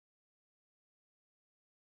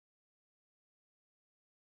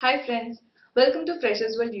Hi friends, welcome to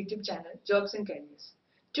Freshers World YouTube channel, Jobs and Careers.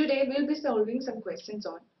 Today we'll be solving some questions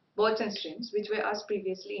on boards and streams which were asked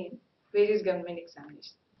previously in various government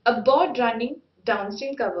examinations. A board running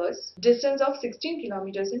downstream covers distance of 16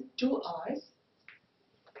 kilometers in 2 hours.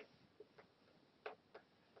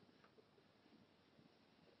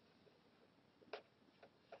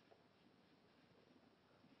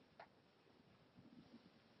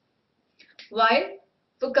 While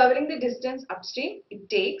for covering the distance upstream, it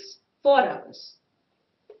takes 4 hours.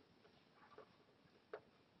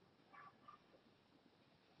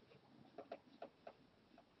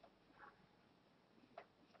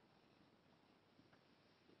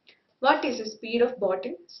 What is the speed of boat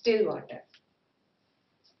in still water?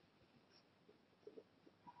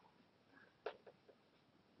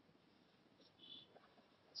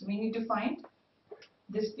 So we need to find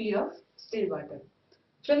the speed of still water.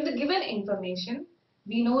 From the given information,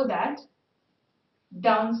 we know that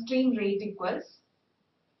downstream rate equals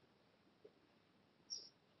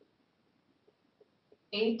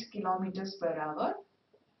 8 kilometers per hour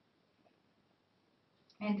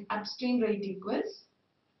and upstream rate equals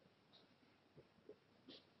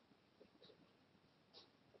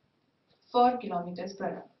 4 kilometers per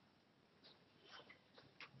hour.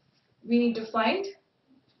 We need to find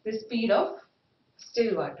the speed of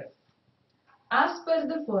still water. As per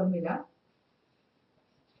the formula,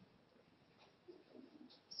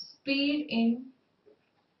 speed in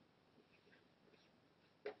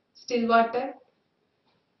still water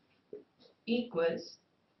equals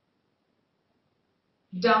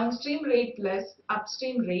downstream rate plus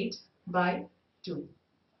upstream rate by 2.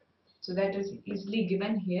 So that is easily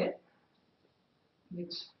given here,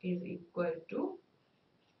 which is equal to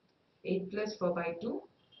 8 plus 4 by 2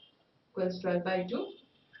 equals 12 by 2,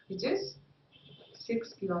 which is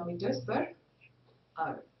 6 kilometers per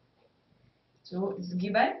hour. So it's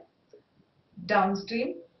given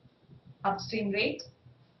downstream, upstream rate.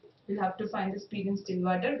 We'll have to find the speed in still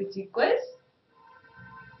water, which equals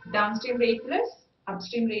downstream rate plus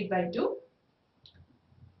upstream rate by 2.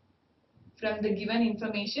 From the given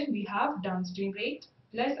information, we have downstream rate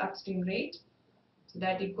plus upstream rate. So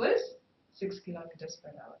that equals 6 kilometers per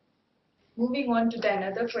hour. Moving on to the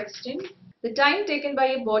another question. The time taken by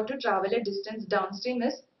a boat to travel a distance downstream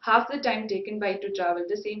is half the time taken by it to travel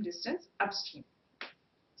the same distance upstream.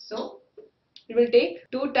 So it will take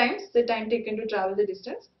 2 times the time taken to travel the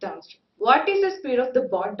distance downstream. What is the speed of the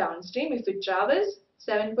boat downstream if it travels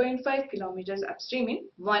 7.5 kilometers upstream in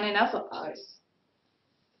 1.5 hours?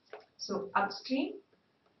 So upstream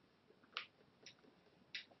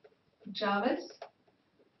travels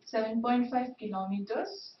 7.5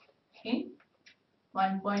 kilometers in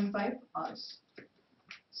 1.5 hours.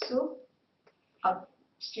 So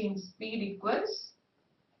upstream speed equals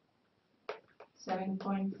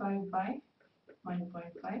 7.5 by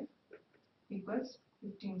 1.5 equals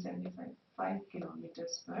 1575, 5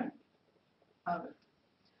 kilometers per hour.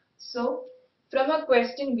 So from a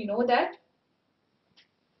question we know that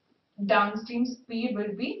downstream speed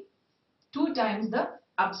will be 2 times the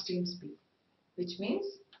upstream speed, which means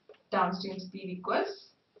downstream speed equals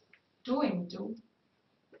 2 into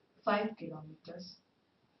 5 kilometers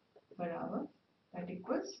per hour, that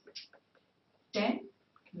equals 10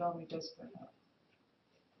 kilometers per hour.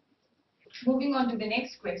 Moving on to the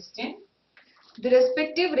next question. The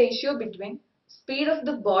respective ratio between speed of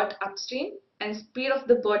the boat upstream and speed of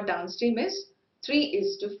the boat downstream is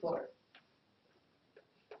 3:4.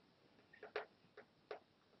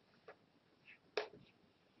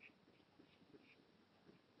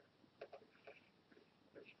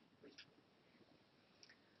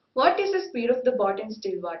 What is the speed of the boat in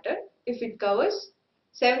still water if it covers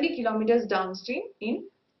 70 kilometers downstream in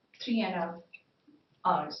 3.5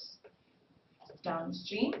 hours?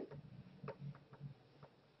 Downstream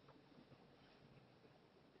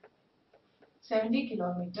 70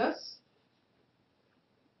 kilometers,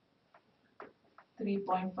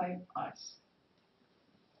 3.5 hours.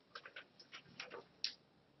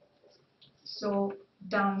 So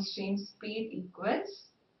downstream speed equals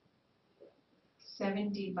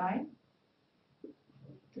 70 by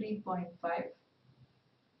 3.5,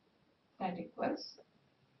 that equals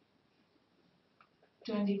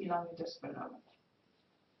 20 kilometers per hour.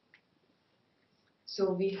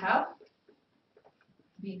 So we have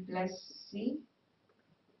B plus C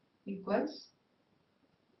equals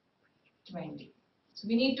 20. So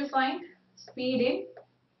we need to find speed in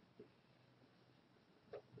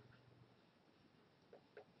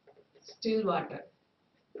still water.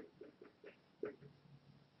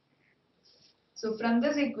 So from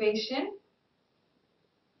this equation,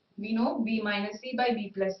 we know B minus C by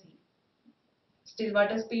B plus C. still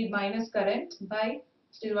water speed minus current by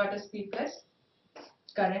still water speed plus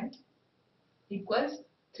current equals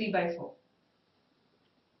 3 by 4.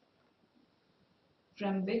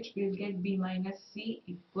 From which we'll get B minus C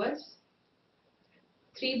equals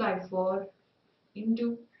 3 by 4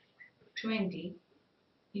 into 20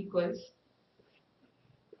 equals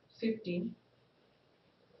 15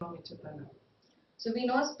 kilometers per hour. So we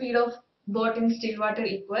know speed of boat in still water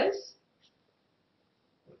equals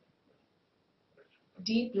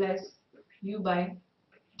D plus U by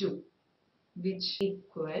 2, which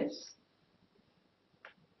equals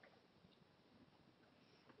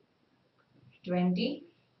 20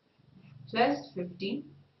 plus 15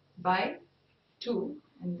 by 2,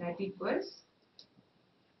 and that equals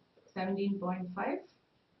 17.5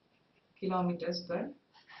 kilometers per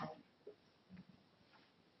hour.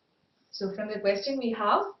 So from the question we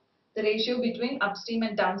have the ratio between upstream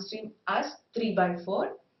and downstream as 3 by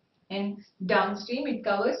 4, and downstream it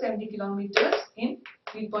covers 70 kilometers in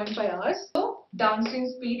 3.5 hours. So downstream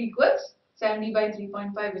speed equals 70 by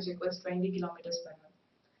 3.5, which equals 20 kilometers per hour.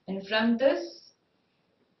 And from this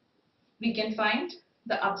we can find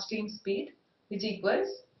the upstream speed, which equals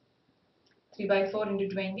 3 by 4 into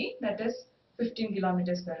 20, that is 15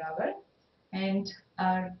 kilometers per hour. And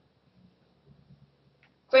our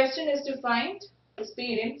question is to find the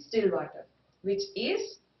speed in still water, which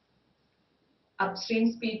is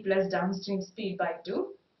upstream speed plus downstream speed by 2,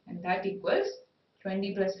 and that equals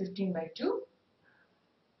 20 plus 15 by 2,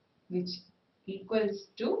 which equals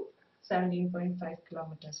to 17.5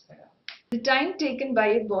 kilometers per hour. The time taken by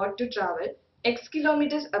a boat to travel x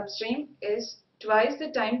kilometers upstream is twice the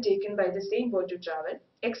time taken by the same boat to travel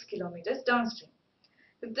x kilometers downstream.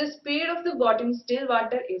 If the speed of the boat in still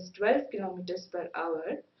water is 12 kilometers per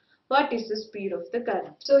hour, what is the speed of the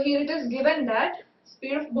current? So here it is given that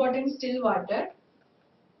speed of boat in still water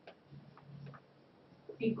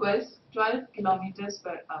equals 12 kilometers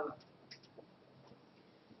per hour.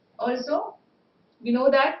 Also, we know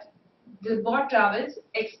that the boat travels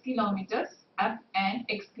x kilometers up and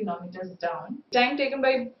x kilometers down. Time taken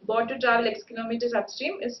by boat to travel x kilometers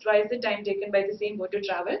upstream is twice the time taken by the same boat to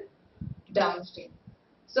travel downstream.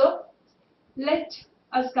 So, let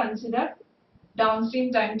us consider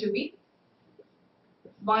downstream time to be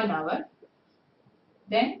 1 hour.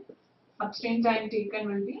 Then, upstream time taken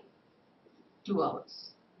will be 2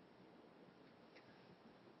 hours.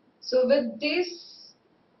 So, with these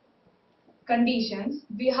conditions,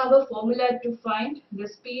 we have a formula to find the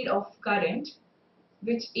speed of current,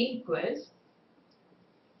 which equals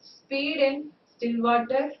speed in still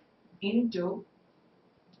water into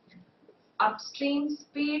upstream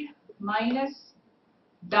speed minus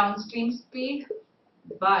downstream speed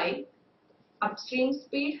by upstream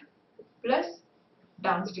speed plus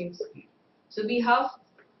downstream speed. So we have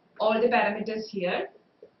all the parameters here.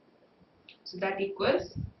 So that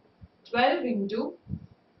equals 12 into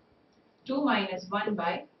 2 minus 1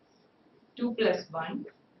 by 2 plus 1,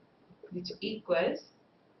 which equals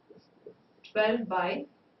 12 by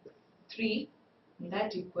 3, and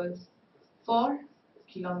that equals 4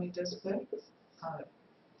 kilometers per hour.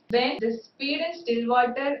 When the speed in still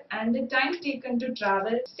water and the time taken to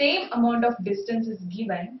travel same amount of distance is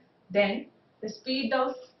given, then the speed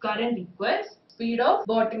of current equals speed of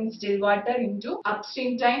boat in still water into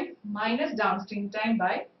upstream time minus downstream time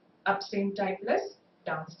by upstream time plus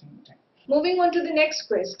downstream time. Moving on to the next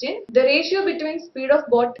question. The ratio between speed of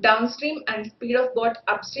boat downstream and speed of boat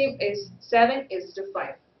upstream is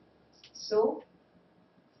 7:5. So,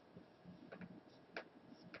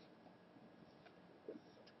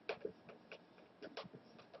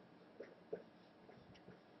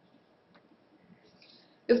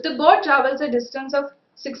 if the boat travels a distance of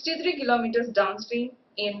 63 kilometers downstream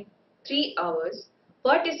in 3 hours,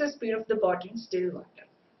 what is the speed of the boat in still water?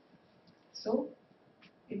 So,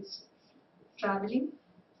 it's traveling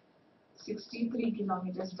 63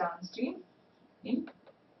 kilometers downstream in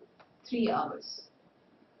 3 hours.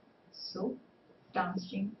 So,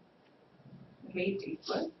 downstream rate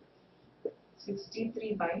equal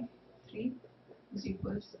 63 by 3 is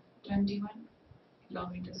equals 21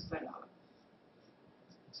 kilometers per hour.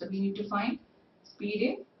 So, we need to find speed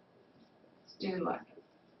in still water.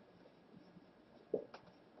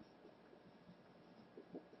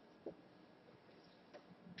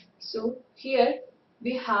 So here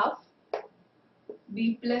we have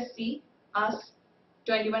B plus C as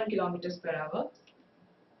 21 kilometers per hour,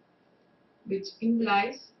 which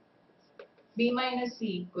implies B minus C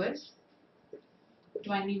equals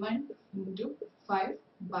 21 into 5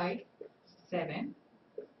 by 7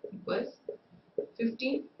 equals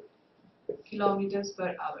 15 kilometers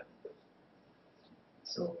per hour.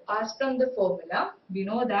 So as from the formula, we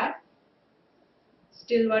know that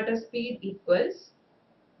still water speed equals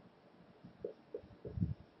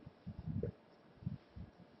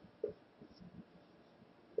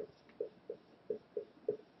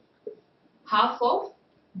half of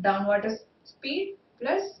downwater speed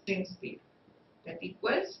plus stream speed. That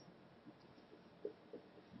equals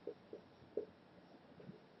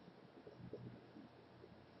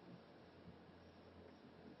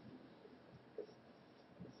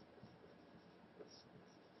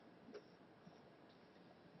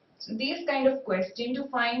so these kind of question to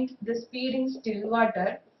find the speed in still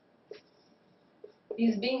water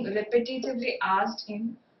is being repetitively asked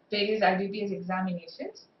in various IBPS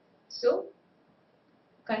examinations. So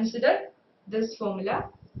consider this formula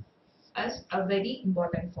as a very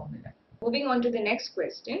important formula. Moving on to the next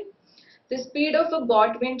question. The speed of a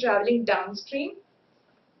boat when traveling downstream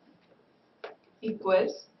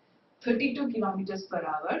equals 32 kilometers per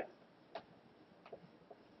hour,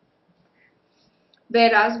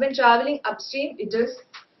 whereas when traveling upstream it is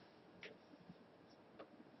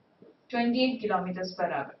 28 kilometers per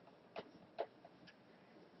hour.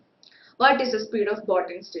 What is the speed of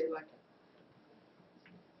boat in still water?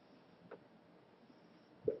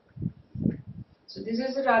 So this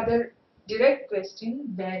is a rather direct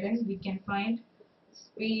question wherein we can find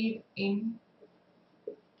speed in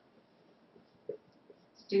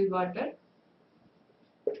still water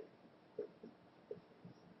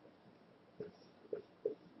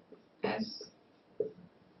as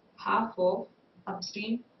half of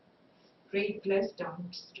upstream rate plus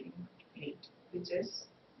downstream rate, which is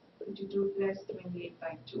 52 plus 28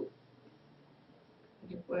 by 2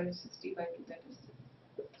 equals 60 by 2, that is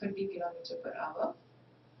 30 kilometers per hour.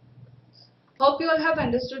 Hope you all have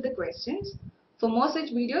understood the questions. For more such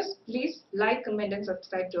videos, please like, comment and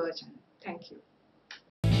subscribe to our channel. Thank you.